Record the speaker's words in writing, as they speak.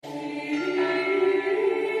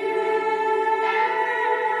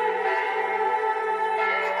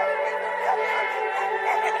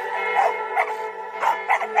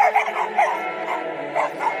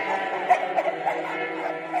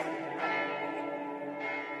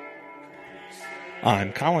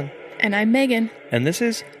I'm Colin. And I'm Megan. And this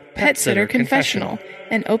is Pet Sitter Confessional,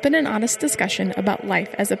 an open and honest discussion about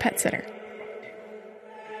life as a pet sitter.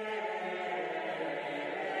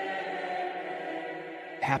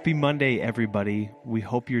 Happy Monday, everybody. We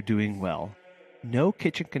hope you're doing well. No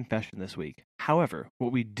kitchen confession this week. However,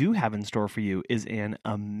 what we do have in store for you is an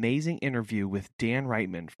amazing interview with Dan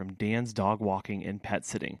Reitman from Dan's Dog Walking and Pet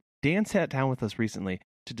Sitting. Dan sat down with us recently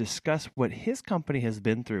to discuss what his company has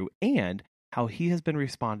been through and how he has been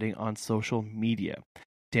responding on social media.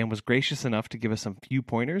 Dan was gracious enough to give us some few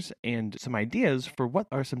pointers and some ideas for what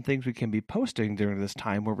are some things we can be posting during this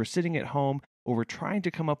time where we're sitting at home or we're trying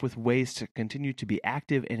to come up with ways to continue to be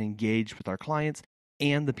active and engaged with our clients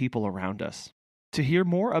and the people around us. To hear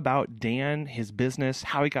more about Dan, his business,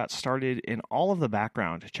 how he got started, and all of the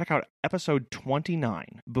background, check out episode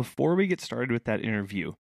 29. Before we get started with that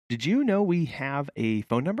interview, did you know we have a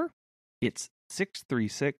phone number? It's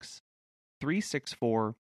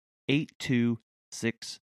 636-364-8260.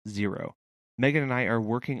 Megan and I are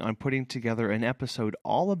working on putting together an episode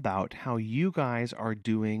all about how you guys are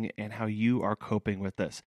doing and how you are coping with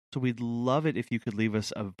this. So we'd love it if you could leave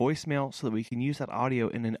us a voicemail so that we can use that audio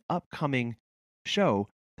in an upcoming show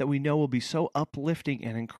that we know will be so uplifting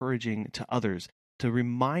and encouraging to others, to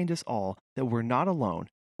remind us all that we're not alone,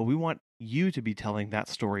 but we want you to be telling that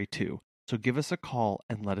story too. So give us a call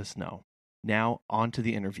and let us know. Now on to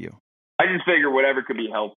the interview. I just figure whatever could be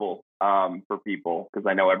helpful for people, because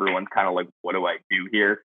I know everyone's kind of like, what do I do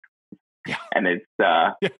here? Yeah. And it's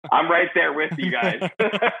I'm right there with you guys.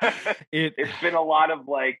 It's been a lot of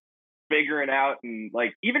like figuring out and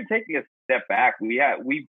like even taking a step back. We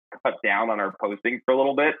cut down on our posting for a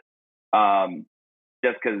little bit,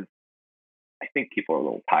 just because I think people are a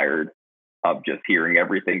little tired of just hearing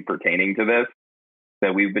everything pertaining to this.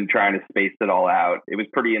 So we've been trying to space it all out. It was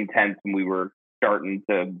pretty intense when we were starting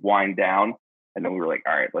to wind down, and then we were like,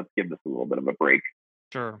 all right, let's give this a little bit of a break.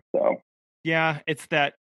 Sure. So yeah, it's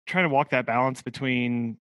that trying to walk that balance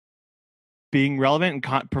between being relevant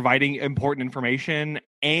and providing important information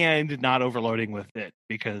and not overloading with it,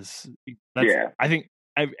 because I think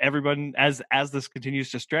everyone, as this continues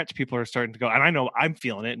to stretch, people are starting to go, and I know I'm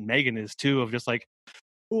feeling it, and Megan is too, of just like,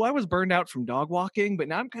 oh, I was burned out from dog walking, but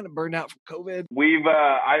now I'm kind of burned out from COVID.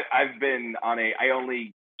 I've been on I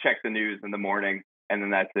only check the news in the morning, and then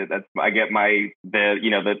that's it. I get the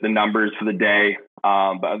numbers for the day.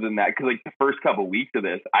 But other than that, because like the first couple of weeks of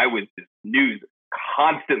this, I was just news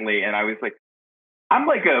constantly, and I was like, I've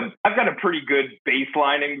got a pretty good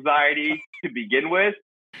baseline anxiety to begin with.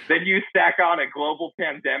 Then you stack on a global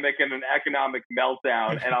pandemic and an economic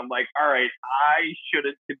meltdown, and I'm like, all right, I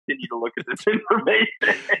shouldn't continue to look at this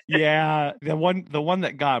information. Yeah, the one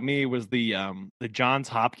that got me was the Johns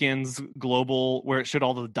Hopkins global, where it showed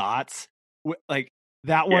all the dots. Like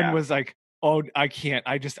that one was like, oh, I can't.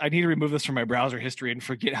 I need to remove this from my browser history and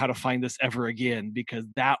forget how to find this ever again, because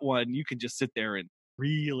that one you can just sit there and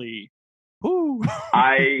really, whoo.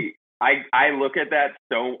 I look at that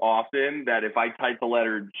so often that if I type the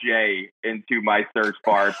letter J into my search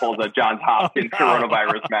bar, it pulls up Johns Hopkins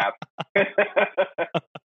coronavirus map.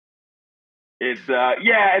 It's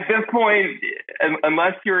at this point,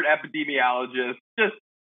 unless you're an epidemiologist, just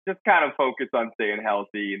kind of focus on staying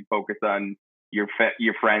healthy and focus on your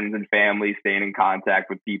friends and family, staying in contact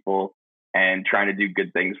with people, and trying to do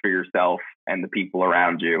good things for yourself and the people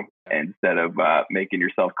around you, instead of making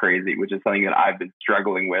yourself crazy, which is something that I've been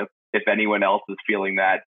struggling with. If anyone else is feeling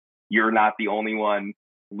that, you're not the only one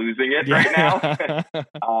losing it right now.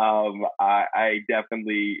 I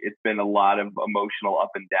definitely, it's been a lot of emotional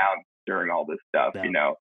up and down during all this stuff.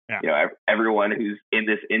 Yeah. Everyone who's in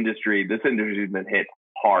this industry's been hit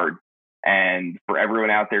hard, and for everyone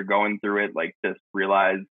out there going through it, like, just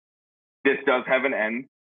realize this does have an end.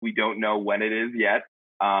 We don't know when it is yet,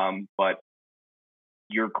 but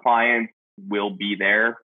your clients will be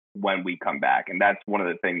there when we come back. And that's one of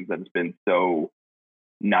the things that's been so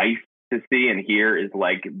nice to see and hear, is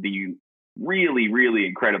like the really, really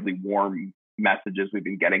incredibly warm messages we've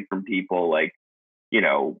been getting from people. Like,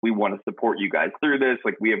 we want to support you guys through this.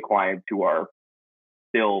 Like, we have clients who are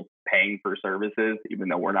still paying for services, even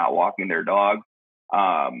though we're not walking their dog.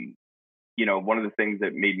 One of the things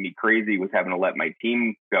that made me crazy was having to let my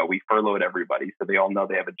team go. We furloughed everybody, so they all know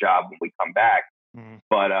they have a job when we come back. Mm-hmm.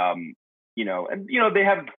 But, they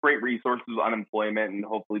have great resources, unemployment, and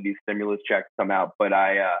hopefully these stimulus checks come out. But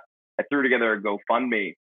I threw together a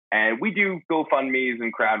GoFundMe, and we do GoFundMes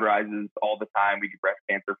and crowd rises all the time. We do breast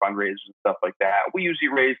cancer fundraisers and stuff like that. We usually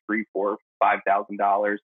raise $3,000, $4,000,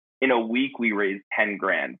 $5,000. In a week, we raised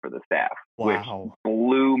 $10,000 for the staff, which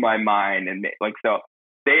blew my mind. And so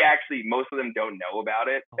most of them don't know about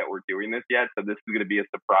it, that we're doing this yet. So this is going to be a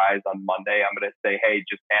surprise on Monday. I'm going to say, hey,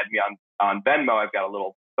 just add me on Venmo. I've got a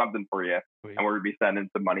little something for you. Sweet. And we're going to be sending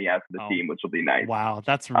some money out to the team, which will be nice. Wow.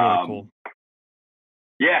 That's really cool.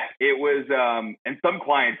 Yeah, it was. And some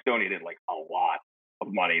clients donated like a lot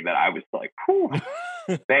of money that I was like, whew,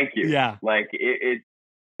 thank you. Yeah. Like it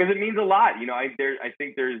because it means a lot. You know, I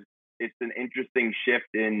think it's an interesting shift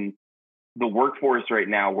in the workforce right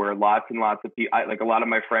now where lots and lots of people, like a lot of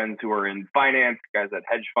my friends who are in finance, guys at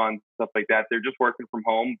hedge funds, stuff like that, they're just working from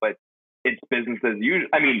home, but it's business as usual.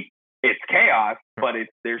 I mean, it's chaos, but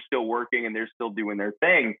they're still working and they're still doing their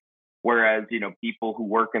thing. Whereas, you know, people who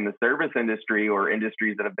work in the service industry or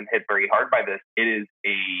industries that have been hit very hard by this, it is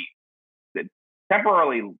it's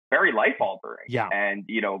temporarily very life altering. Yeah. And,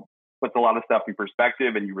 you know, puts a lot of stuff in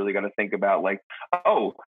perspective, and you really got to think about like,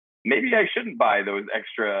 oh, maybe I shouldn't buy those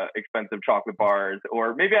extra expensive chocolate bars,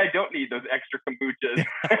 or maybe I don't need those extra kombuchas.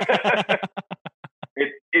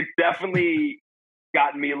 It's definitely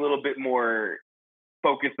gotten me a little bit more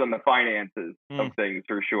focused on the finances of things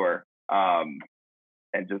for sure.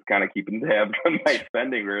 And just kind of keeping tabs on my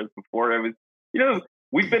spending. Whereas before I was, you know,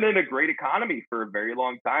 we've been in a great economy for a very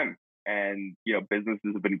long time. And, you know,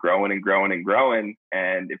 businesses have been growing and growing and growing.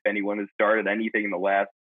 And if anyone has started anything in the last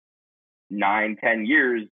 9-10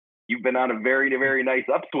 years, you've been on a very, very nice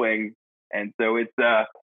upswing. And so it's time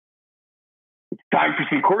for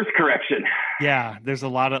some course correction. Yeah, there's a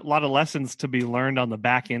lot of lessons to be learned on the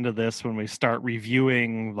back end of this when we start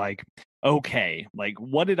reviewing, like, okay, like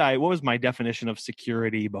what was my definition of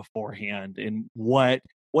security beforehand, and what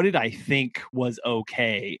did I think was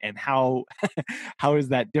okay, and how is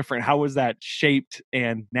that different? How was that shaped,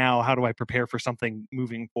 and now how do I prepare for something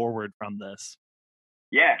moving forward from this?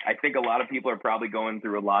 Yeah, I think a lot of people are probably going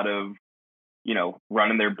through a lot of, you know,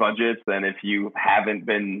 running their budgets. And if you haven't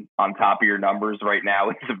been on top of your numbers right now,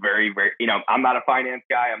 it's a very, very, you know, I'm not a finance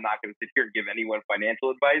guy. I'm not going to sit here and give anyone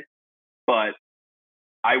financial advice, but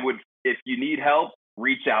I would, if you need help,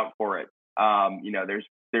 reach out for it. You know,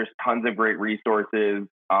 there's tons of great resources,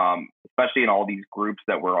 especially in all these groups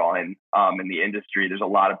that we're all in the industry. There's a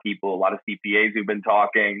lot of people, a lot of CPAs who've been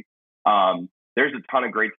talking. There's a ton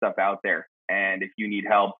of great stuff out there. And if you need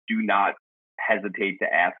help, do not hesitate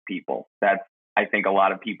to ask people. That's, I think a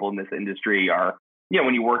lot of people in this industry are, you know,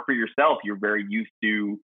 when you work for yourself, you're very used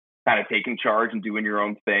to kind of taking charge and doing your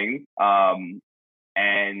own thing.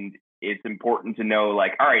 And it's important to know,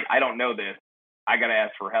 like, all right, I don't know this. I got to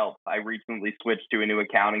ask for help. I recently switched to a new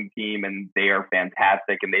accounting team, and they are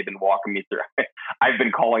fantastic. And they've been walking me through. I've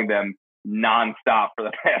been calling them nonstop for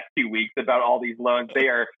the past 2 weeks about all these loans.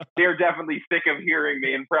 They're definitely sick of hearing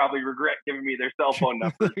me and probably regret giving me their cell phone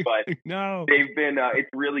numbers. But no, they've been. It's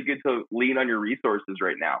really good to lean on your resources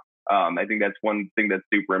right now. I think that's one thing that's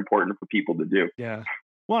super important for people to do. Yeah.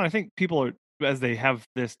 Well, I think people are, as they have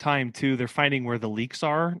this time too, they're finding where the leaks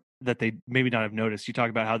are that they maybe not have noticed. You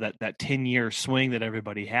talk about how that 10-year swing that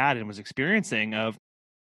everybody had and was experiencing of,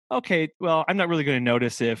 okay, well, I'm not really going to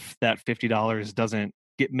notice if that $50 doesn't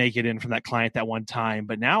make it in from that client that one time.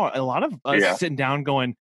 But now a lot of us sitting down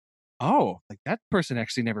going, oh, like that person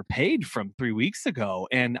actually never paid from 3 weeks ago,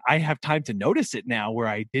 and I have time to notice it now where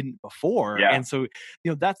I didn't before. Yeah. And so,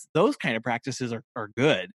 you know, those kind of practices are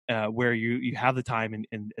good, where you have the time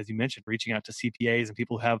and as you mentioned, reaching out to CPAs and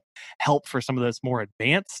people who have help for some of this more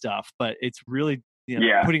advanced stuff. But it's really, you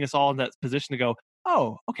know, putting us all in that position to go,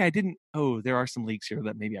 oh, okay, there are some leaks here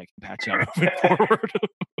that maybe I can patch up moving forward.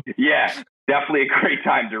 Yeah, definitely a great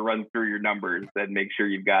time to run through your numbers and make sure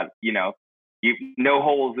you've got, you know, no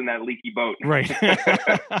holes in that leaky boat. Right.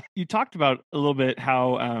 You talked about a little bit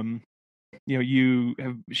how, you know, you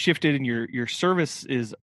have shifted and your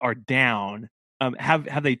services are down.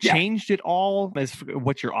 Have they changed it all as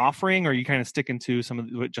what you're offering, or are you kind of sticking to some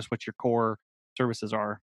of just what your core services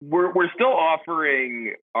are? We're still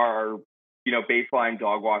offering our, you know, baseline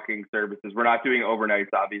dog walking services. We're not doing overnights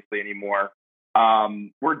obviously anymore.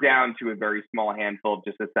 We're down to a very small handful of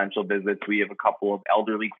just essential visits. We have a couple of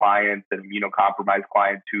elderly clients and immunocompromised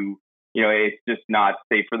clients who, you know, it's just not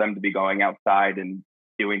safe for them to be going outside and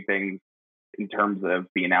doing things in terms of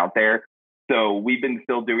being out there. So we've been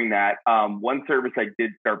still doing that. One service I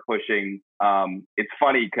did start pushing, it's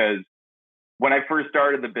funny because when I first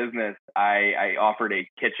started the business, I offered a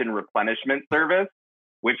kitchen replenishment service,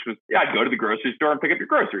 which was, I'd go to the grocery store and pick up your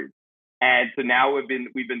groceries. And so now we've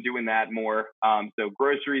been doing that more. So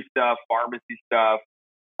grocery stuff, pharmacy stuff.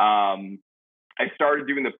 I started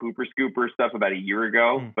doing the pooper scooper stuff about a year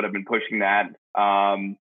ago, but I've been pushing that.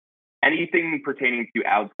 Anything pertaining to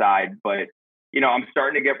outside, but you know, I'm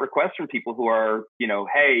starting to get requests from people who are, you know,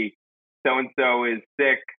 hey, so and so is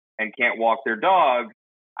sick and can't walk their dog.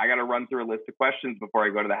 I got to run through a list of questions before I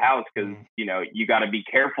go to the house because, you know, you got to be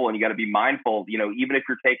careful and you got to be mindful. You know, even if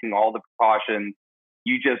you're taking all the precautions,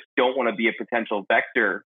 you just don't want to be a potential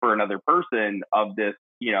vector for another person of this,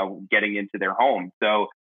 you know, getting into their home. So,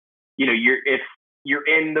 you know, if you're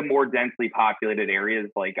in the more densely populated areas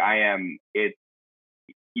like I am,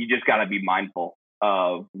 you just got to be mindful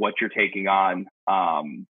of what you're taking on.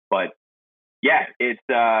 But yeah, it's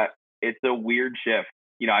a weird shift.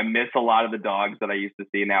 You know, I miss a lot of the dogs that I used to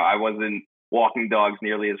see. Now I wasn't walking dogs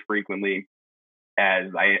nearly as frequently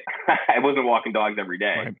as I wasn't walking dogs every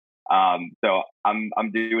day. Right. So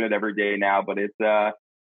I'm doing it every day now, but it's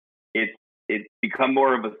become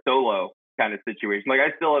more of a solo kind of situation. Like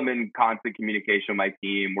I still am in constant communication with my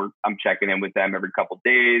team. I'm checking in with them every couple of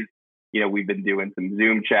days. You know, we've been doing some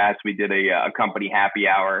Zoom chats. We did a company happy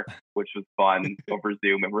hour, which was fun over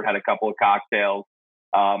Zoom, and we had a couple of cocktails.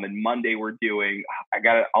 And Monday we're doing,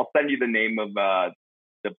 I'll send you the name of the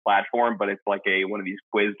platform, but it's like one of these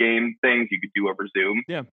quiz game things you could do over Zoom.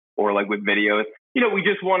 Yeah. Or like with videos. You know, we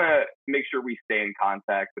just want to make sure we stay in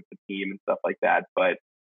contact with the team and stuff like that. But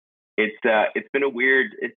it's just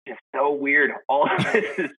so weird. All of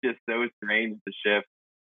this is just so strange, the shift.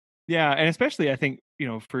 Yeah. And especially I think, you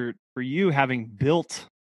know, for you having built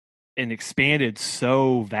and expanded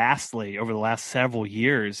so vastly over the last several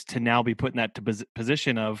years to now be put in that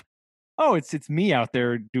position of, oh, it's me out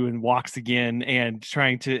there doing walks again and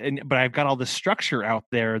trying to, but I've got all the structure out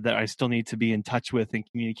there that I still need to be in touch with and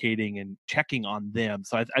communicating and checking on them.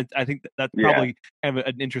 So I think that's probably kind of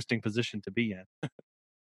an interesting position to be in.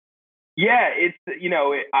 Yeah, it's, you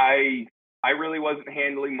know, I really wasn't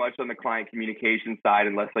handling much on the client communication side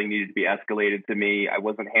unless they needed to be escalated to me. I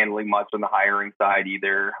wasn't handling much on the hiring side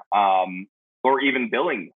either, or even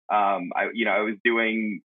billing. I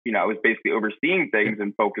was basically overseeing things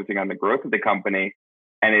and focusing on the growth of the company.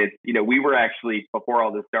 And it's, you know, we were actually, before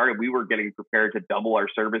all this started, we were getting prepared to double our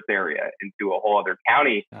service area into a whole other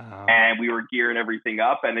county. And we were gearing everything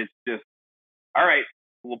up. And it's just, all right,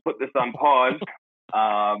 we'll put this on pause.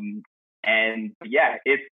 And yeah,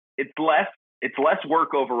 it's less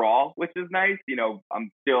work overall, which is nice. You know,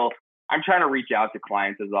 I'm trying to reach out to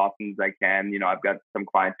clients as often as I can. You know, I've got some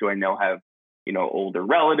clients who I know have, you know, older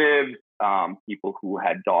relatives, people who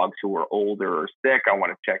had dogs who were older or sick. I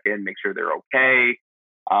want to check in, make sure they're okay.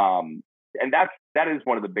 And that is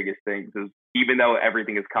one of the biggest things is even though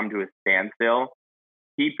everything has come to a standstill,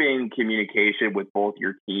 keeping communication with both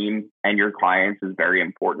your team and your clients is very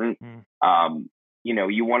important. You know,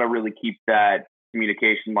 you want to really keep that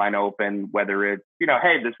communication line open, whether it's, you know,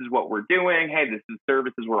 hey, this is what we're doing. Hey, this is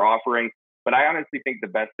services we're offering. But I honestly think the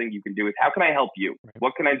best thing you can do is how can I help you? Right.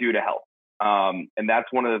 What can I do to help? And that's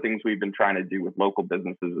one of the things we've been trying to do with local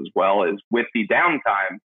businesses as well, is with the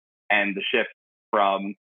downtime and the shift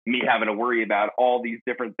from me having to worry about all these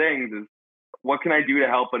different things is what can I do to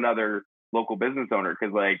help another local business owner?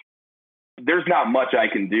 Because like, there's not much I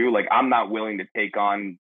can do. Like, I'm not willing to take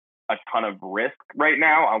on a ton of risk right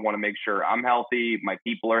now. I want to make sure I'm healthy, my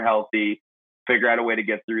people are healthy, figure out a way to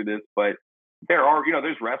get through this. But there are, you know,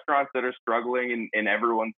 there's restaurants that are struggling in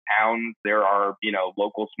everyone's towns. There are, you know,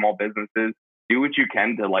 local small businesses. Do what you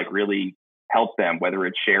can to like really help them, whether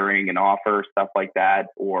it's sharing an offer, stuff like that,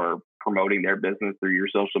 or promoting their business through your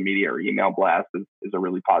social media or email blast is a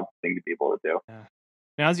really positive thing to be able to do. Yeah.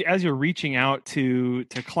 Now, as you're reaching out to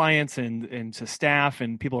clients and to staff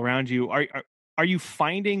and people around you, are you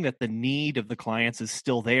finding that the need of the clients is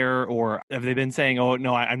still there, or have they been saying, "Oh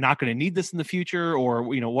no, I'm not going to need this in the future,"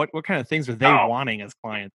 or you know, what kind of things are they wanting as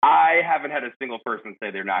clients? I haven't had a single person say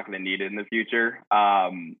they're not going to need it in the future.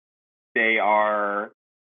 They are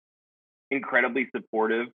incredibly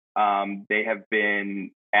supportive. They have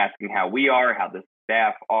been asking how we are, how the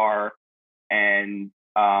staff are, and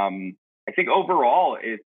I think overall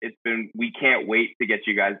it's been, we can't wait to get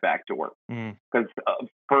you guys back to work. Because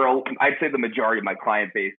I'd say the majority of my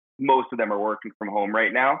client base, most of them are working from home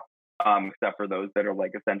right now, except for those that are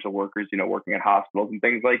like essential workers, you know, working at hospitals and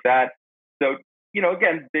things like that. So, you know,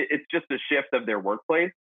 again, it's just a shift of their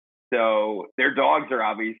workplace. So their dogs are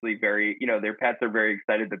obviously very, you know, their pets are very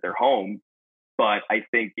excited that they're home. But I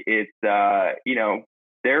think it's, you know,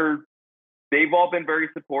 they've all been very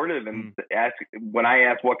supportive. And when I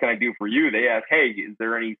ask, what can I do for you? They ask, hey, is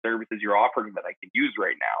there any services you're offering that I can use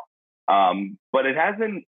right now? But it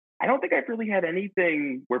hasn't, I don't think I've really had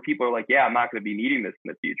anything where people are like, yeah, I'm not going to be needing this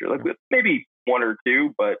in the future. Like maybe one or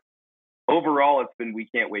two, but overall it's been, we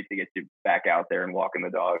can't wait to get you back out there and walking the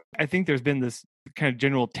dog. I think there's been this kind of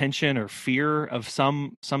general tension or fear of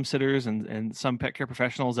some sitters and some pet care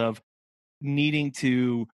professionals of, needing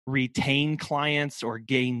to retain clients or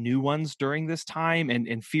gain new ones during this time,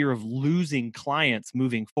 and fear of losing clients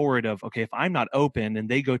moving forward of, okay, if I'm not open and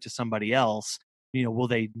they go to somebody else, will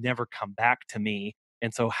they never come back to me?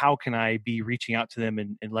 And so how can I be reaching out to them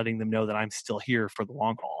and letting them know that I'm still here for the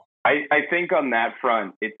long haul? I think on that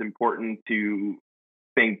front, it's important to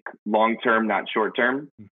think long-term, not short-term.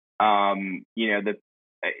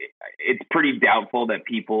 It's pretty doubtful that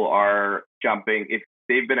people are jumping. If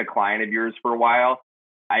they've been a client of yours for a while,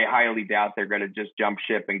 I highly doubt they're going to just jump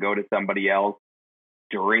ship and go to somebody else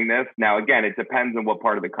during this. Now, again, it depends on what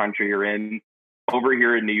part of the country you're in. Over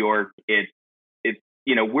here in New York, it's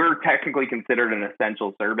we're technically considered an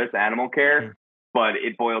essential service, animal care, but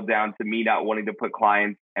it boiled down to me not wanting to put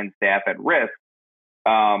clients and staff at risk.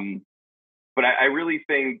 But I really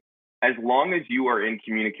think as long as you are in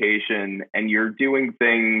communication and you're doing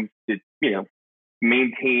things to,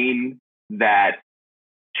 maintain that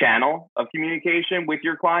channel of communication with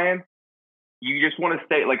your clients, you just want to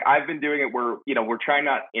stay, like I've been doing it where, we're trying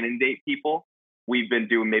not to inundate people. We've been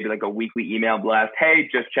doing maybe like a weekly email blast. Hey,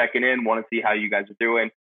 just checking in, want to see how you guys are doing.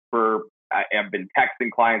 I've been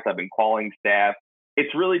texting clients, I've been calling staff.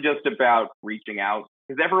 It's really just about reaching out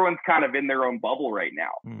because everyone's kind of in their own bubble right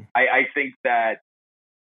now. I think that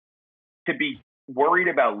to be worried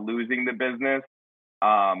about losing the business,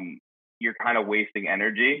 you're kind of wasting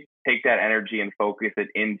energy. Take that energy and focus it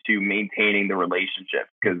into maintaining the relationship.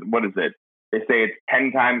 Because what is it? They say it's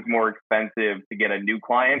 10 times more expensive to get a new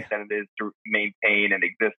client than it is to maintain an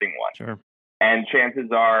existing one. Sure. And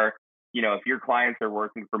chances are, if your clients are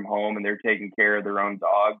working from home and they're taking care of their own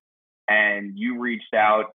dog, and you reached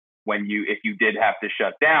out if you did have to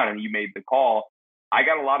shut down and you made the call, I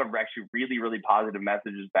got a lot of actually really, really positive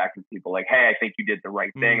messages back from people like, hey, I think you did the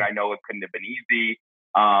right thing. I know it couldn't have been easy.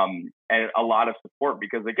 And a lot of support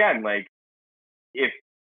because again, like if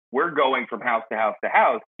we're going from house to house to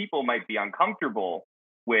house, people might be uncomfortable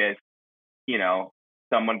with,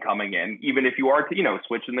 someone coming in, even if you are,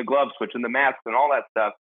 switching the gloves, switching the masks and all that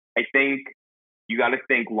stuff. I think you got to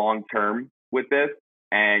think long term with this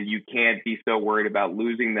and you can't be so worried about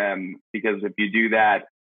losing them because if you do that,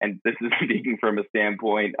 and this is speaking from a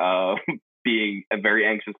standpoint of being a very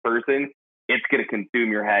anxious person, it's going to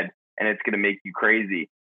consume your head and it's going to make you crazy.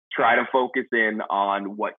 Try to focus in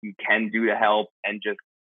on what you can do to help and just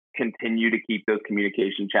continue to keep those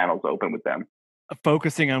communication channels open with them.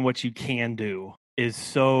 Focusing on what you can do is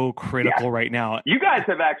so critical right now. You guys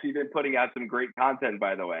have actually been putting out some great content,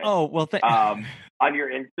 by the way. Oh, well, on your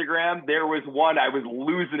Instagram, there was one, I was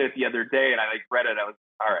losing it the other day and I read it. I was,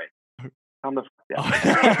 all right, calm the fuck down.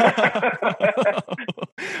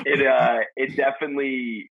 It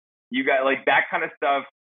definitely, you got like that kind of stuff.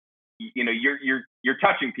 You're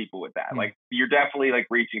touching people with that. Like you're definitely like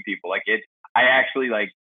reaching people. Like I actually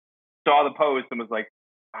like saw the post and was like,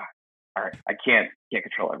 all right, I can't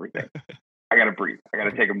control everything. I got to breathe. I got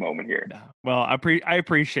to take a moment here. Well, I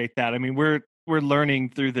appreciate that. I mean, we're learning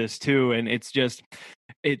through this too. And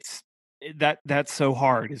that's so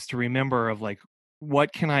hard is to remember of like,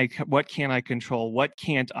 what can I control? What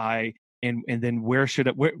can't I? And then where should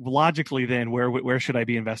I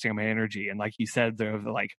be investing my energy? And like you said, there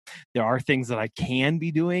are things that I can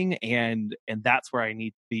be doing and that's where I need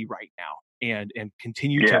to be right now and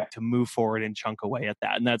continue to move forward and chunk away at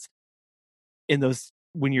that. And that's in those,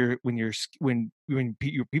 when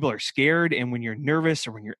people are scared and when you're nervous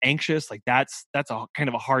or when you're anxious, like that's a kind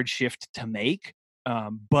of a hard shift to make.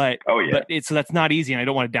 But so that's not easy. And I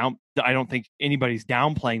don't want to I don't think anybody's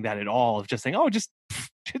downplaying that at all of just saying, oh, just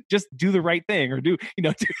do the right thing or just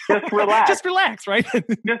relax. Just relax, right?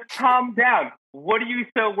 Just calm down. What are you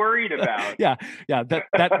so worried about? Yeah.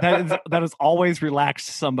 That is always relaxed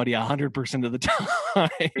somebody 100% of the time,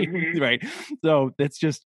 right? So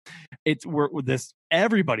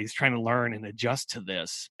everybody's trying to learn and adjust to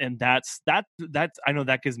this, and that's I know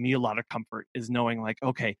that gives me a lot of comfort is knowing like,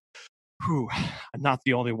 okay, I'm not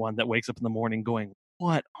the only one that wakes up in the morning going,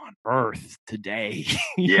 what on earth today?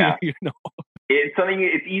 Yeah. It's something,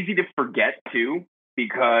 it's easy to forget too,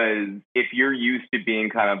 because if you're used to being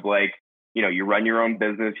kind of like, you run your own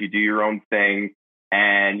business, you do your own thing.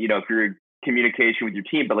 And, if you're in communication with your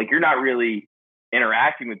team, but like, you're not really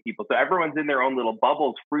interacting with people. So everyone's in their own little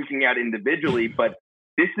bubbles, freaking out individually. But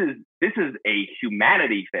this is a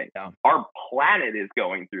humanity thing. Yeah. Our planet is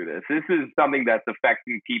going through this. This is something that's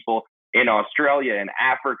affecting people in Australia and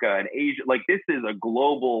Africa and Asia. Like this is a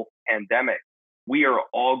global pandemic. We are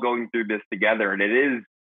all going through this together, and it is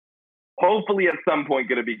hopefully at some point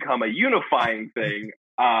going to become a unifying thing.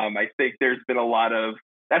 I think there's been a lot of,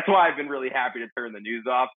 that's why I've been really happy to turn the news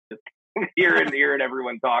off, just hearing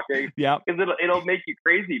everyone talking. Yeah. Because it'll make you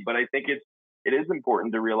crazy. But I think it is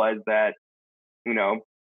important to realize that, you know,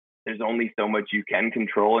 there's only so much you can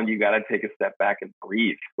control, and you got to take a step back and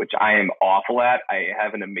breathe, which I am awful at. I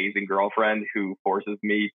have an amazing girlfriend who forces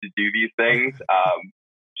me to do these things.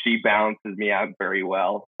 She balances me out very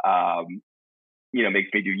well. You know, makes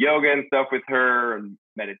me do yoga and stuff with her, and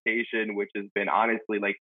meditation, which has been honestly,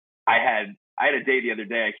 like, I had a day the other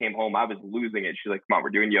day. I came home, I was losing it. She's like, "Come on, we're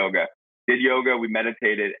doing yoga." Did yoga, we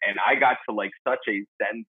meditated, and I got to like such a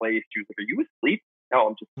zen place. She was like, "Are you asleep?" No,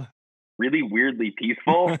 I'm just really weirdly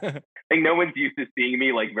peaceful. Like, no one's used to seeing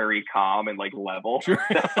me like very calm and like level. Sure.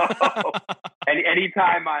 So,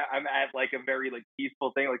 anytime I'm at like a very like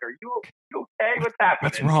peaceful thing, like, "Are you okay? What's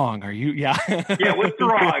happening? What's wrong? Are you? Yeah. Yeah, what's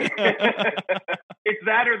wrong?" It's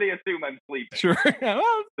that, or they assume I'm sleeping. Sure.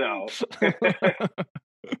 So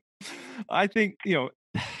I think, you know,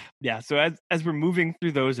 yeah. So as we're moving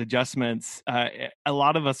through those adjustments, a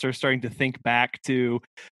lot of us are starting to think back to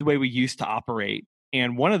the way we used to operate,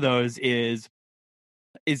 and one of those is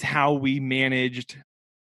how we managed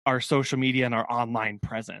our social media and our online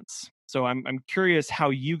presence. So I'm curious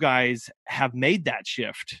how you guys have made that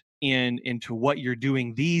shift into what you're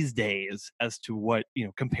doing these days, as to what, you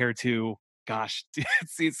know, compared to, gosh,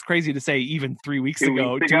 it's crazy to say even 3 weeks 2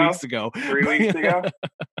 ago, weeks 2 ago? weeks ago, 3 weeks ago.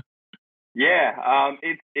 Yeah,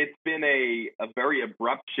 it's been a very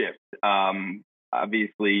abrupt shift.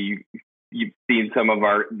 Obviously, you've seen some of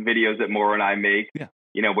our videos that Mauro and I make. Yeah.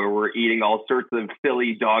 You know, where we're eating all sorts of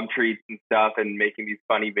silly dog treats and stuff, and making these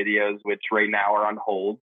funny videos, which right now are on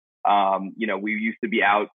hold. You know, we used to be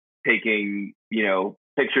out taking, you know,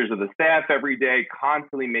 pictures of the staff every day,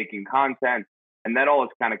 constantly making content, and that all has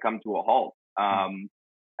kind of come to a halt.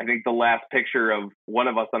 I think the last picture of one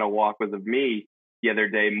of us on a walk was of me the other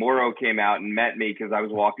day. Mauro came out and met me because I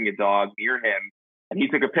was walking a dog near him, and he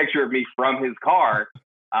took a picture of me from his car,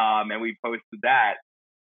 and we posted that.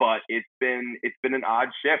 But it's been an odd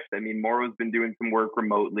shift. I mean, Mauro's been doing some work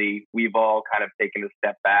remotely. We've all kind of taken a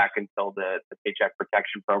step back until the Paycheck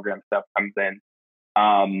Protection Program stuff comes in.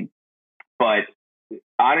 But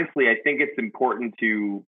honestly, I think it's important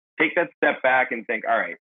to take that step back and think, all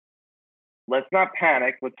right, let's not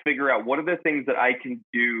panic. Let's figure out what are the things that I can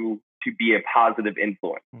do to be a positive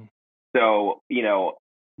influence. So, you know,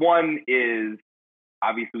 one is,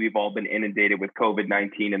 obviously we've all been inundated with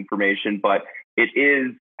COVID-19 information, but it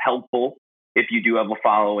is helpful if you do have a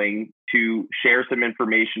following to share some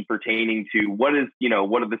information pertaining to what are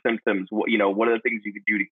the symptoms, what are the things you could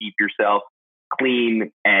do to keep yourself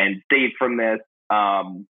clean and safe from this.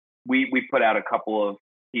 We put out a couple of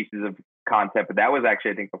pieces of content, but that was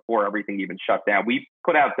actually, I think, before everything even shut down. We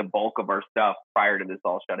put out the bulk of our stuff prior to this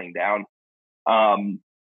all shutting down.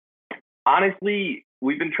 Honestly,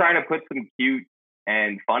 we've been trying to put some cute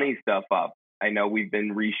and funny stuff up. I know we've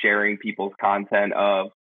been resharing people's content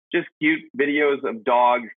of just cute videos of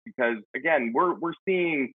dogs, because again, we're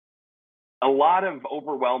seeing a lot of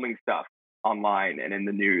overwhelming stuff online and in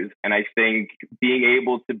the news. And I think being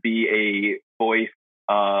able to be a voice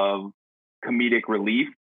of comedic relief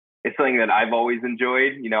is something that I've always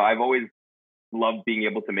enjoyed. You know, I've always loved being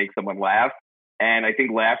able to make someone laugh. And I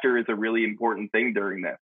think laughter is a really important thing during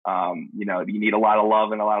this. You know, you need a lot of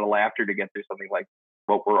love and a lot of laughter to get through something like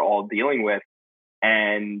what we're all dealing with.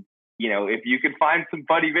 And, you know, if you can find some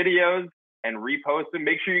funny videos and repost them,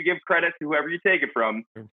 make sure you give credit to whoever you take it from.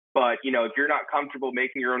 Sure. But, you know, if you're not comfortable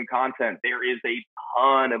making your own content, there is a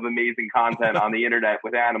ton of amazing content on the internet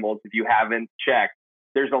with animals. If you haven't checked,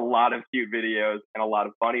 there's a lot of cute videos and a lot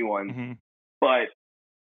of funny ones. Mm-hmm.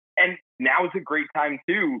 And now is a great time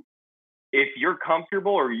too. If you're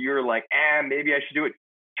comfortable or you're like, maybe I should do it,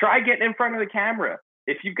 try getting in front of the camera.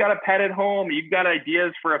 If you've got a pet at home, you've got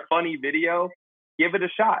ideas for a funny video, give it a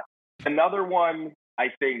shot. Another one I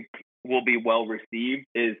think will be well received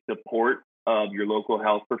is support of your local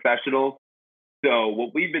health professionals. So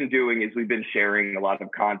what we've been doing is we've been sharing a lot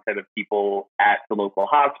of content of people at the local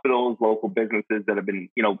hospitals, local businesses that have been,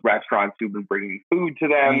 you know, restaurants who've been bringing food to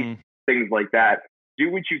them, things like that.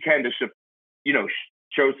 Do what you can to,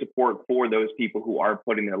 show support for those people who are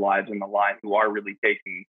putting their lives on the line, who are really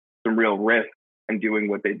taking some real risks and doing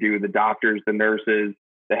what they do. The doctors, the nurses,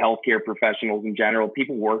 the healthcare professionals in general,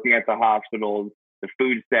 people working at the hospitals, the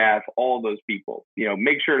food staff, all of those people, you know,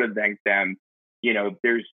 make sure to thank them. You know,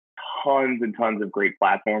 there's tons and tons of great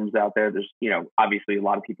platforms out there. There's, you know, obviously a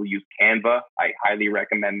lot of people use Canva. I highly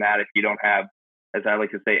recommend that if you don't have, as I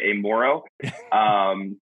like to say, a Mauro.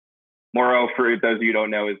 Mauro, for those of you who don't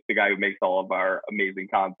know, is the guy who makes all of our amazing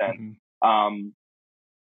content. Mm-hmm.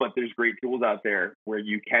 But there's great tools out there where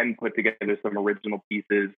you can put together some original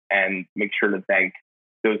pieces and make sure to thank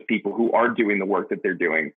those people who are doing the work that they're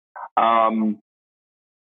doing.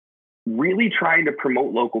 really trying to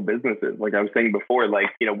promote local businesses. Like I was saying before, like,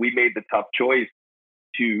 we made the tough choice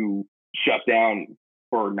to shut down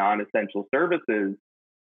for non-essential services,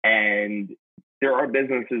 and there are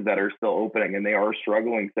businesses that are still opening and they are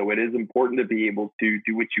struggling. So it is important to be able to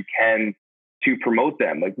do what you can to promote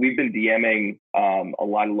them. Like we've been DMing a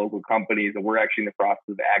lot of local companies, and we're actually in the process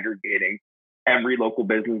of aggregating every local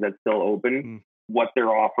business that's still open, what they're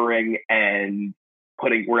offering, and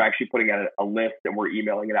we're actually putting out a list, and we're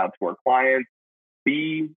emailing it out to our clients.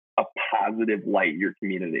 Be a positive light in your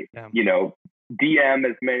community. Yeah. DM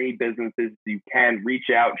as many businesses as you can, reach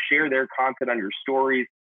out, share their content on your stories,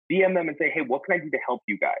 DM them and say, hey, what can I do to help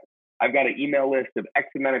you guys? I've got an email list of X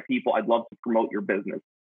amount of people. I'd love to promote your business.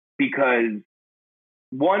 Because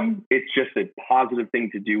one, it's just a positive thing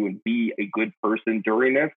to do and be a good person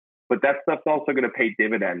during this. But that stuff's also going to pay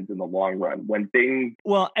dividends in the long run when things.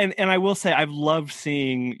 Well, and I will say I've loved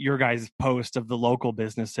seeing your guys' post of the local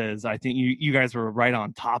businesses. I think you guys were right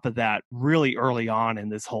on top of that really early on in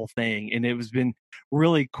this whole thing, and it was been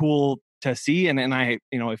really cool to see. And I,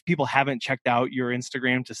 if people haven't checked out your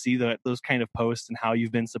Instagram to see those kind of posts and how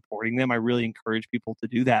you've been supporting them, I really encourage people to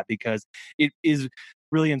do that, because it is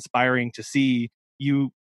really inspiring to see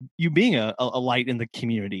you being a light in the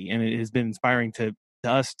community, and it has been inspiring to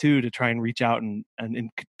us too, to try and reach out and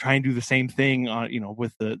try and do the same thing on,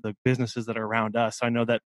 with the businesses that are around us. So I know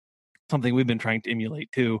that's something we've been trying to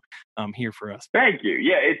emulate too, here for us. Thank you.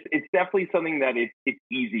 Yeah, it's definitely something that it's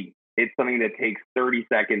easy. It's something that takes 30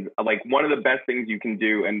 seconds. Like one of the best things you can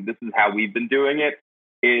do, and this is how we've been doing it,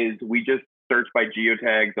 is we just search by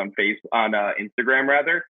geotags on Instagram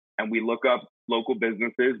rather, and we look up local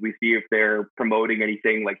businesses. We see if they're promoting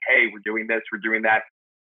anything like, hey, we're doing this, we're doing that.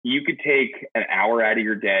 You could take an hour out of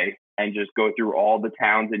your day and just go through all the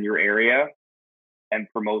towns in your area and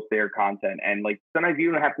promote their content. And like sometimes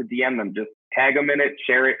you don't have to DM them, just tag them in it,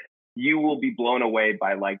 share it. You will be blown away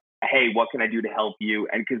by like, hey, what can I do to help you?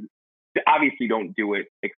 And because obviously don't do it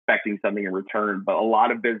expecting something in return, but a lot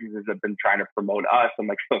of businesses have been trying to promote us. I'm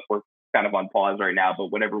like, look, we're kind of on pause right now, but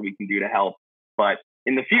whatever we can do to help. But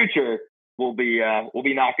in the future, we'll be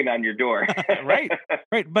knocking on your door. right.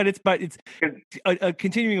 But it's a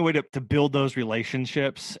continuing way to build those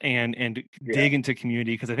relationships and dig into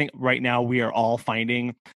community. Because I think right now we are all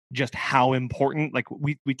finding just how important, like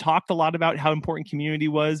we talked a lot about how important community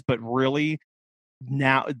was, but really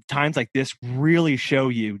now times like this really show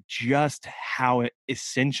you just how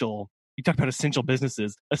essential. You talk about essential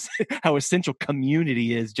businesses, how essential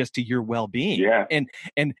community is just to your well-being. Yeah.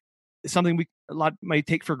 And something a lot might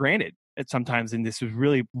take for granted at sometimes, and this is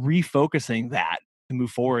really refocusing that to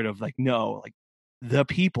move forward of like, no, like the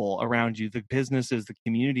people around you, the businesses, the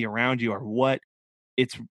community around you are what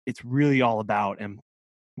it's really all about. And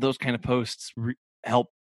those kind of posts help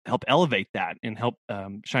elevate that and help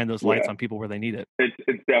shine those lights on people where they need it.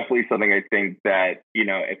 It's definitely something I think that,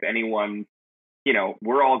 if anyone,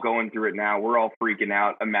 we're all going through it now. We're all freaking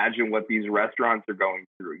out. Imagine what these restaurants are going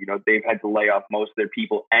through. They've had to lay off most of their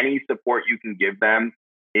people. Any support you can give them,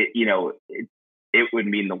 it would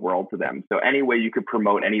mean the world to them. So any way you could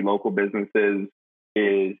promote any local businesses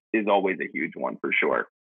is always a huge one for sure.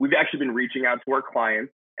 We've actually been reaching out to our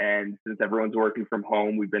clients, and since everyone's working from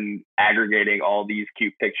home, we've been aggregating all these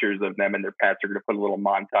cute pictures of them and their pets. We're going to put a little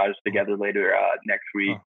montage together later next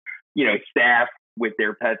week. Staff with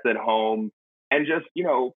their pets at home, and just,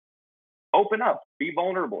 open up, be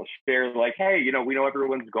vulnerable, share like, hey, we know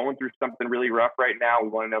everyone's going through something really rough right now. We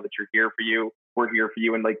want to know that you're here for you. We're here for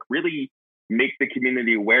you. And like really make the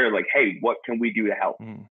community aware, like, hey, what can we do to help?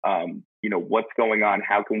 What's going on?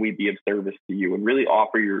 How can we be of service to you? And really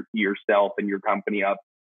offer yourself and your company up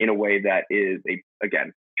in a way that is,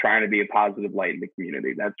 again, trying to be a positive light in the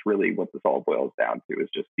community. That's really what this all boils down to, is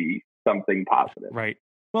just be something positive. Right.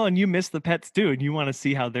 Well, and you miss the pets too, and you want to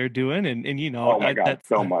see how they're doing. And oh my God, that's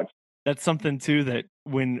so much. That's something too that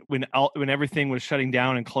when everything was shutting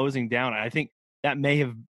down and closing down, I think that may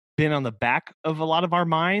have been on the back of a lot of our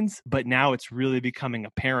minds, but now it's really becoming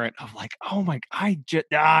apparent of like, oh my,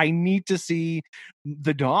 I need to see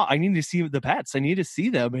the dog. I need to see the pets. I need to see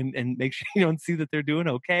them and make sure, and see that they're doing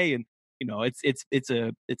okay. And, it's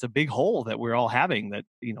a big hole that we're all having that,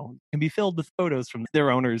 can be filled with photos from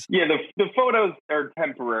their owners. Yeah. The photos are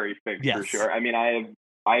temporary fix yes. for sure. I mean, I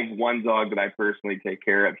have one dog that I personally take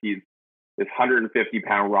care of. He's this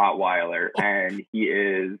 150-pound Rottweiler, and he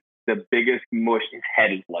is the biggest mush. His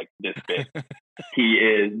head is like this big. He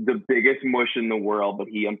is the biggest mush in the world, but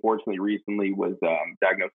he unfortunately recently was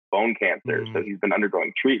diagnosed with bone cancer. So he's been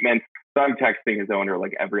undergoing treatment. So I'm texting his owner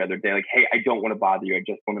like every other day, like, hey, I don't want to bother you. I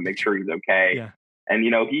just want to make sure he's okay. Yeah. And,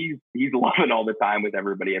 he's loving all the time with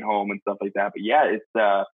everybody at home and stuff like that. But yeah,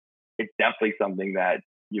 it's definitely something that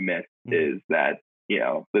you miss is that,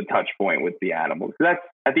 the touch point with the animals. That's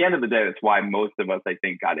at the end of the day, that's why most of us, I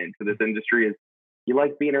think, got into this industry is you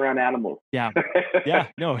like being around animals. Yeah.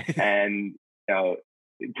 No. And,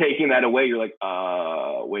 taking that away, you're like,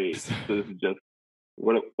 wait, so this is just,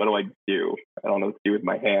 what do I do? I don't know what to do with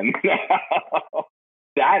my hands now.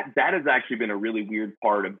 That has actually been a really weird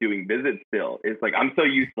part of doing visits still. It's like, I'm so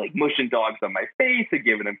used to like mushing dogs on my face and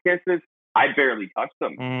giving them kisses. I barely touch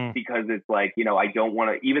them because it's like, I don't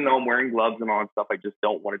want to, even though I'm wearing gloves and all that stuff, I just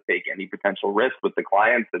don't want to take any potential risk with the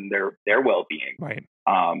clients and their well-being. Right.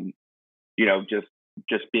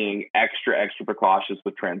 Just being extra precautious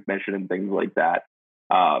with transmission and things like that.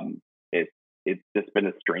 It's just been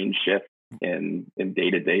a strange shift in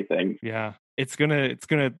day-to-day things. Yeah. It's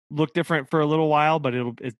gonna look different for a little while, but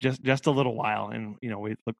it's just a little while, and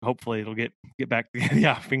hopefully it'll get back together.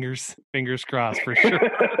 Yeah, fingers crossed for sure.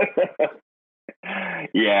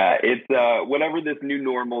 Yeah, it's whatever this new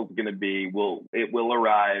normal is going to be, it will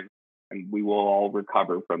arrive, and we will all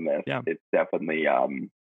recover from this. Yeah. It's definitely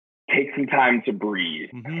take some time to breathe.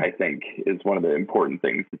 I think is one of the important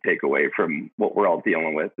things to take away from what we're all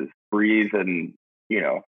dealing with is breathe, and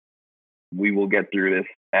we will get through this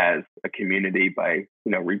as a community by,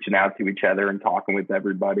 reaching out to each other and talking with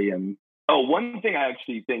everybody. And one thing I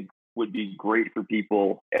actually think would be great for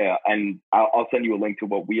people, and I'll send you a link to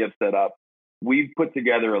what we have set up. We've put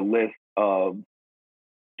together a list of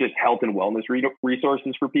just health and wellness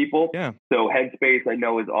resources for people. Yeah. So Headspace, I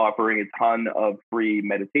know, is offering a ton of free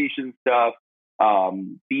meditation stuff.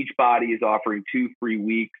 Beachbody is offering 2 free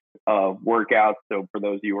weeks of workouts. So for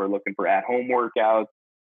those of you who are looking for at-home workouts,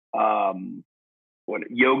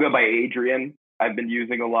 Yoga by Adrian, I've been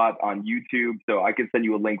using a lot on YouTube, so I can send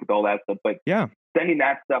you a link with all that stuff. But yeah, sending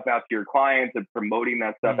that stuff out to your clients and promoting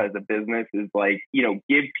that stuff as a business is like,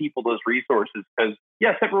 give people those resources, because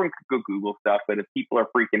yes, everyone could go Google stuff, but if people are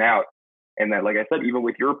freaking out, and that, like I said, even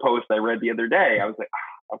with your post I read the other day, I was like,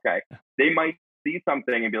 okay, they might see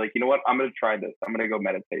something and be like, you know what, I'm going to try this. I'm going to go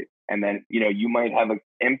meditate. And then, you might have an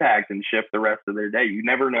impact and shift the rest of their day. You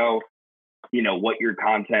never know, what your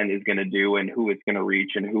content is going to do and who it's going to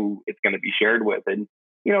reach and who it's going to be shared with. And,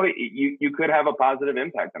 you could have a positive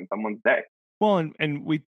impact on someone's day. Well, and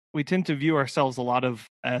we tend to view ourselves a lot of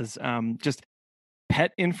as just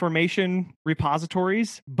pet information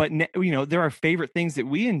repositories, but there are favorite things that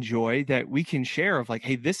we enjoy that we can share of like,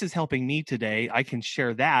 hey, this is helping me today. I can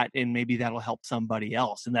share that, and maybe that'll help somebody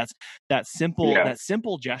else. And that's that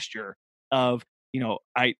simple gesture of,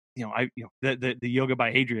 the Yoga by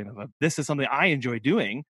Adrian of this is something I enjoy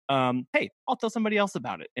doing. Hey, I'll tell somebody else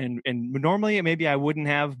about it. And normally maybe I wouldn't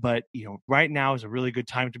have, but right now is a really good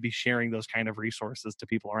time to be sharing those kind of resources to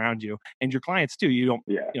people around you and your clients too.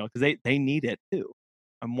 Because they need it too.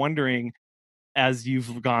 I'm wondering, as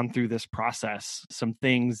you've gone through this process, some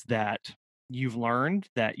things that you've learned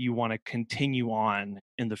that you want to continue on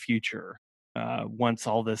in the future. Once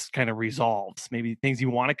all this kind of resolves, maybe things you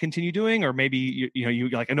want to continue doing, or maybe you're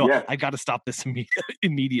like, I know I got to stop this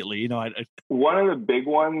immediately. One of the big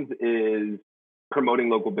ones is promoting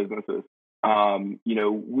local businesses.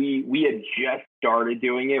 We had just started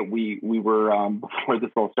doing it. We were before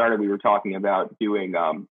this all started, we were talking about doing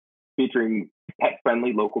featuring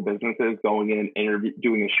pet-friendly local businesses, going in and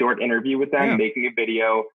doing a short interview with them, making a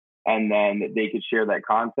video, and then they could share that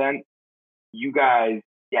content. You guys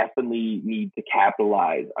definitely need to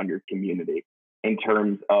capitalize on your community in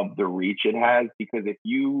terms of the reach it has, because if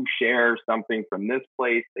you share something from this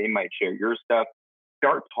place, they might share your stuff.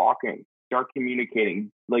 Start talking, start communicating.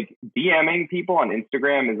 Like DMing people on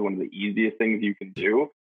Instagram is one of the easiest things you can do,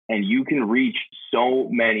 and you can reach so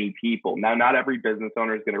many people. Now, not every business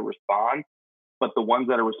owner is going to respond, but the ones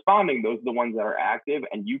that are responding, those are the ones that are active,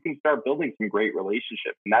 and you can start building some great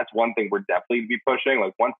relationships. And that's one thing we're definitely be pushing.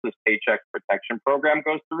 Like once this Paycheck Protection Program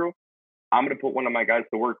goes through, I'm going to put one of my guys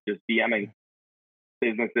to work just DMing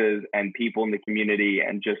businesses and people in the community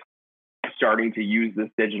and just starting to use this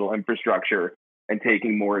digital infrastructure and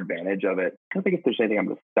taking more advantage of it. I don't think if there's anything I'm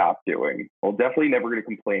going to stop doing. Well, definitely never going to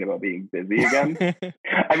complain about being busy again.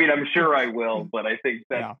 I mean, I'm sure I will, but I think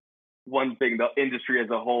that's one thing, the industry as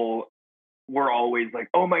a whole, we're always like,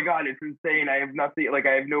 oh my God, it's insane. I have nothing, like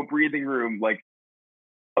I have no breathing room. Like,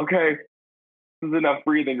 okay, this is enough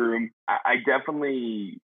breathing room. I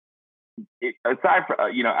definitely, aside from,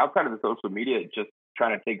 outside of the social media, just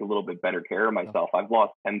trying to take a little bit better care of myself. I've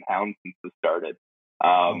lost 10 pounds since this started.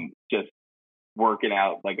 Just working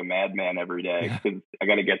out like a madman every day because I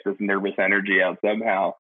got to get this nervous energy out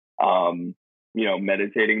somehow.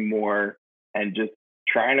 Meditating more and just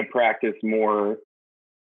trying to practice more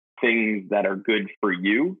things that are good for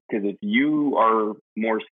you. Because if you are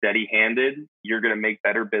more steady-handed, you're going to make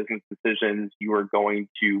better business decisions. You are going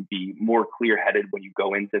to be more clear-headed when you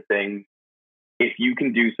go into things. If you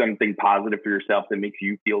can do something positive for yourself that makes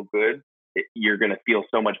you feel good, you're going to feel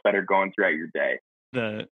so much better going throughout your day.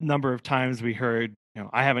 The number of times we heard,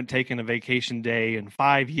 I haven't taken a vacation day in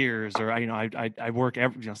 5 years, or I work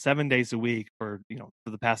 7 days a week for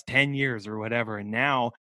the past 10 years or whatever, and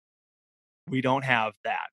now we don't have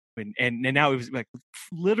that, and now it was like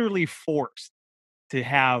literally forced to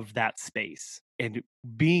have that space, and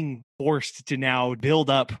being forced to now build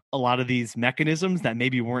up a lot of these mechanisms that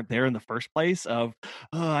maybe weren't there in the first place of,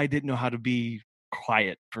 oh, I didn't know how to be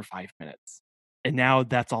quiet for 5 minutes. And now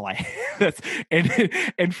that's all I that's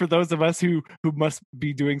and for those of us who must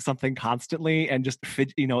be doing something constantly and just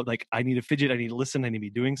like I need to fidget, I need to listen, I need to be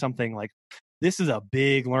doing something, like this is a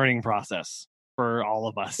big learning process for all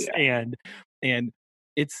of us. Yeah. And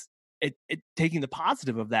it's taking the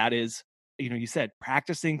positive of that is, you said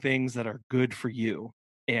practicing things that are good for you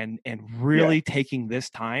and really taking this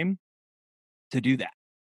time to do that,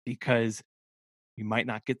 because you might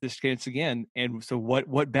not get this chance again. And so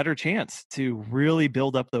what better chance to really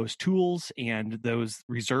build up those tools and those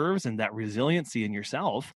reserves and that resiliency in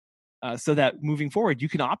yourself, so that moving forward, you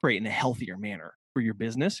can operate in a healthier manner for your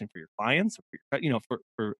business and for your clients,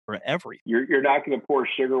 for everything. You're not going to pour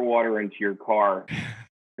sugar water into your car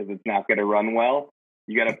because it's not going to run well.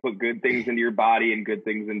 You got to put good things into your body and good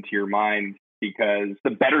things into your mind, because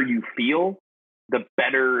the better you feel, the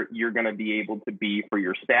better you're going to be able to be for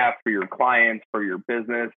your staff, for your clients, for your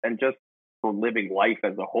business, and just for living life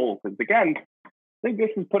as a whole. Because again, I think this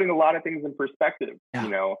is putting a lot of things in perspective.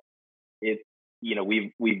 Yeah.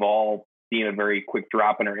 We've all seen a very quick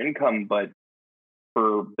drop in our income, but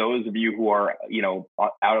for those of you who are,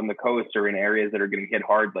 out on the coast or in areas that are getting hit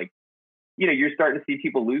hard, like, you're starting to see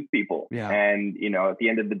people lose people. Yeah. And, at the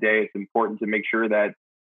end of the day, it's important to make sure that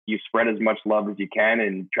you spread as much love as you can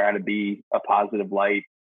and try to be a positive light,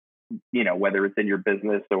 whether it's in your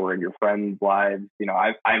business or in your friends' lives.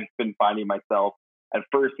 I've been finding myself, at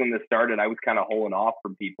first when this started, I was kind of holding off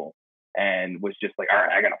from people and was just like, all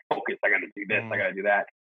right, I got to focus. I got to do this. I got to do that.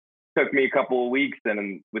 Took me a couple of weeks.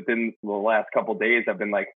 And within the last couple of days, I've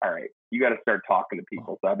been like, all right, you got to start talking to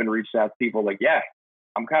people. So I've been reaching out to people like, yeah,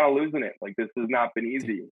 I'm kind of losing it. Like, this has not been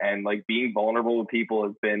easy. And like being vulnerable with people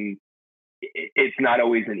has been, it's not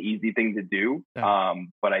always an easy thing to do. Yeah.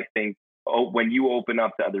 But I think when you open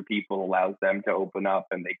up to other people, allows them to open up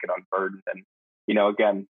and they can unburden. And,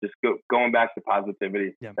 again, just going back to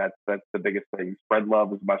positivity. Yeah. That's the biggest thing. Spread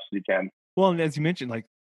love as much as you can. Well, and as you mentioned, like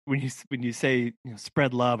when you say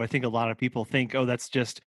spread love, I think a lot of people think, oh, that's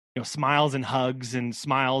just smiles and hugs and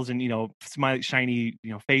smiles and smiley shiny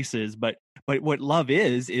faces. But what love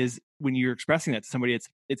is when you're expressing that to somebody, it's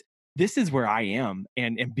this is where I am,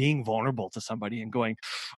 and being vulnerable to somebody and going,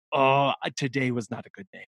 oh, today was not a good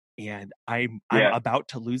day, and I'm about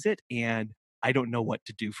to lose it, and I don't know what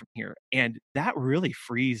to do from here. And that really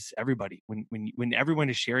frees everybody when everyone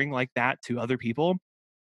is sharing like that to other people.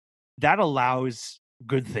 That allows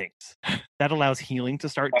good things. That allows healing to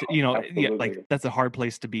start to, like that's a hard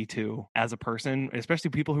place to be to as a person, especially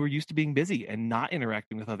people who are used to being busy and not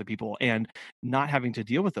interacting with other people and not having to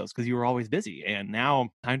deal with those because you were always busy. And now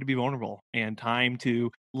time to be vulnerable and time to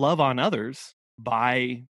love on others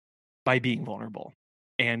by being vulnerable.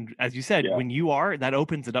 And as you said, when you are, that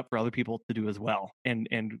opens it up for other people to do as well. And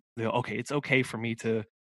okay, it's okay for me to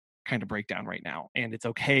kind of break down right now. And it's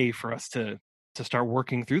okay for us to start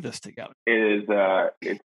working through this together. It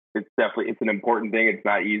is, it's definitely, it's an important thing. It's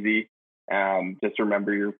not easy. Just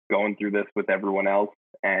remember you're going through this with everyone else,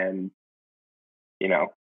 and,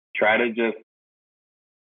 try to just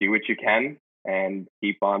do what you can and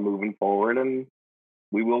keep on moving forward, and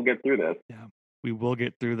we will get through this. Yeah, we will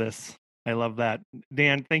get through this. I love that.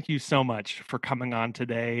 Dan, thank you so much for coming on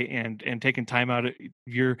today and taking time out of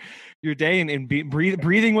your day and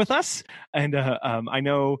breathing with us. And I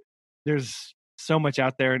know there's so much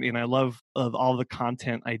out there, and I love all the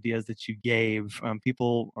content ideas that you gave.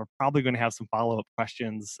 People are probably going to have some follow-up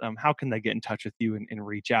questions. How can they get in touch with you and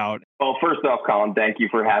reach out? Well, first off, Colin, thank you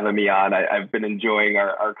for having me on. I've been enjoying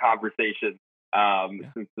our conversation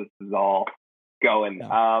since this is all going.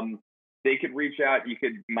 Yeah. They could reach out.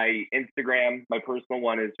 My Instagram, my personal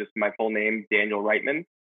one is just my full name, Daniel Reitman.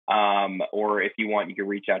 Or if you want, you can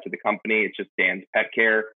reach out to the company. It's just Dan's Pet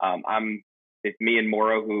Care. It's me and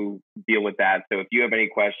Mauro who deal with that. So if you have any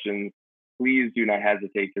questions, please do not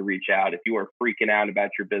hesitate to reach out. If you are freaking out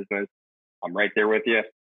about your business, I'm right there with you.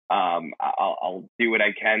 I'll do what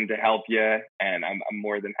I can to help you, and I'm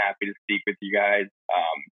more than happy to speak with you guys.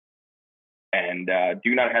 And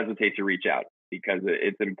do not hesitate to reach out, because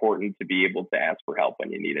it's important to be able to ask for help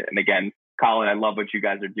when you need it. And again, Colin, I love what you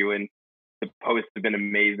guys are doing. The posts have been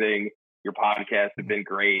amazing. Your podcasts have been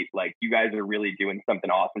great. Like, you guys are really doing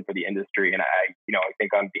something awesome for the industry. And I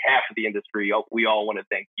think on behalf of the industry, we all want to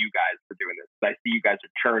thank you guys for doing this. I see you guys are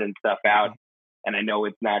churning stuff out, and I know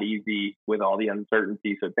it's not easy with all the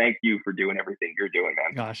uncertainty. So thank you for doing everything you're doing,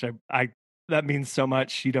 man. Gosh, I that means so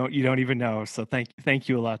much. You don't even know. So thank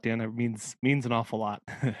you a lot, Dan. It means an awful lot.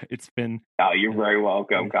 It's been. Oh, you're very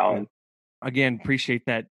welcome, Colin. Again, appreciate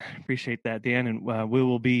that, Dan, and we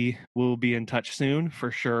will be in touch soon for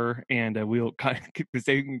sure, and we'll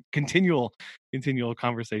continual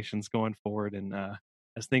conversations going forward, and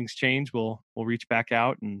as things change, we'll reach back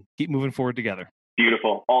out and keep moving forward together.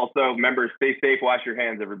 Beautiful. Also, members, stay safe, wash your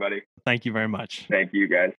hands, everybody. Thank you very much. Thank you,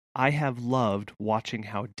 guys. I have loved watching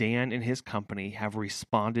how Dan and his company have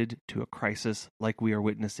responded to a crisis like we are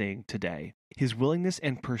witnessing today. His willingness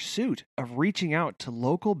and pursuit of reaching out to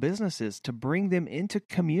local businesses to bring them into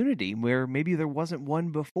community where maybe there wasn't one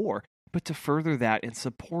before, but to further that and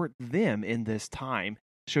support them in this time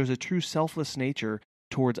shows a true selfless nature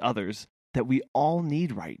towards others that we all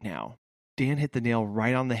need right now. Dan hit the nail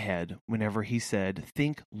right on the head whenever he said,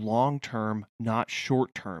 think long-term, not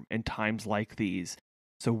short-term in times like these.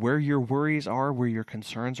 So where your worries are, where your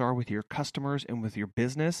concerns are with your customers and with your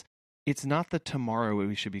business, it's not the tomorrow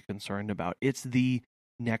we should be concerned about. It's the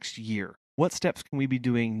next year. What steps can we be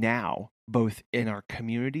doing now, both in our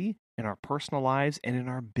community, in our personal lives, and in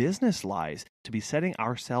our business lives, to be setting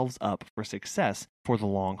ourselves up for success for the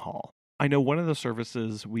long haul? I know one of the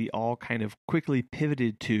services we all kind of quickly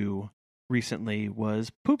pivoted to recently was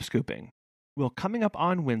poop scooping. Well, coming up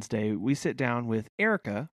on Wednesday, we sit down with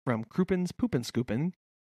Erica from Crouppens Poopin' Scoopin'.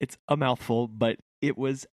 It's a mouthful, but it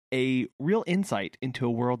was a real insight into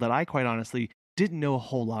a world that I quite honestly didn't know a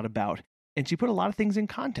whole lot about. And she put a lot of things in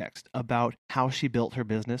context about how she built her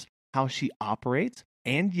business, how she operates,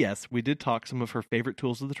 and yes, we did talk some of her favorite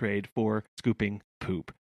tools of the trade for scooping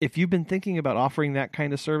poop. If you've been thinking about offering that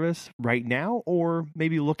kind of service right now, or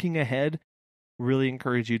maybe looking ahead, really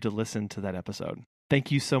encourage you to listen to that episode. Thank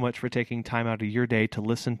you so much for taking time out of your day to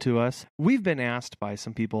listen to us. We've been asked by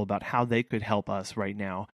some people about how they could help us right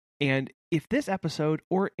now. And if this episode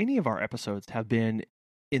or any of our episodes have been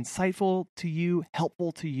insightful to you,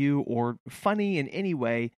 helpful to you, or funny in any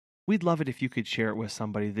way, we'd love it if you could share it with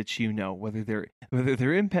somebody that you know, whether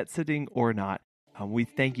they're in pet sitting or not. We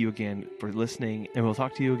thank you again for listening, and we'll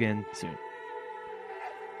talk to you again soon.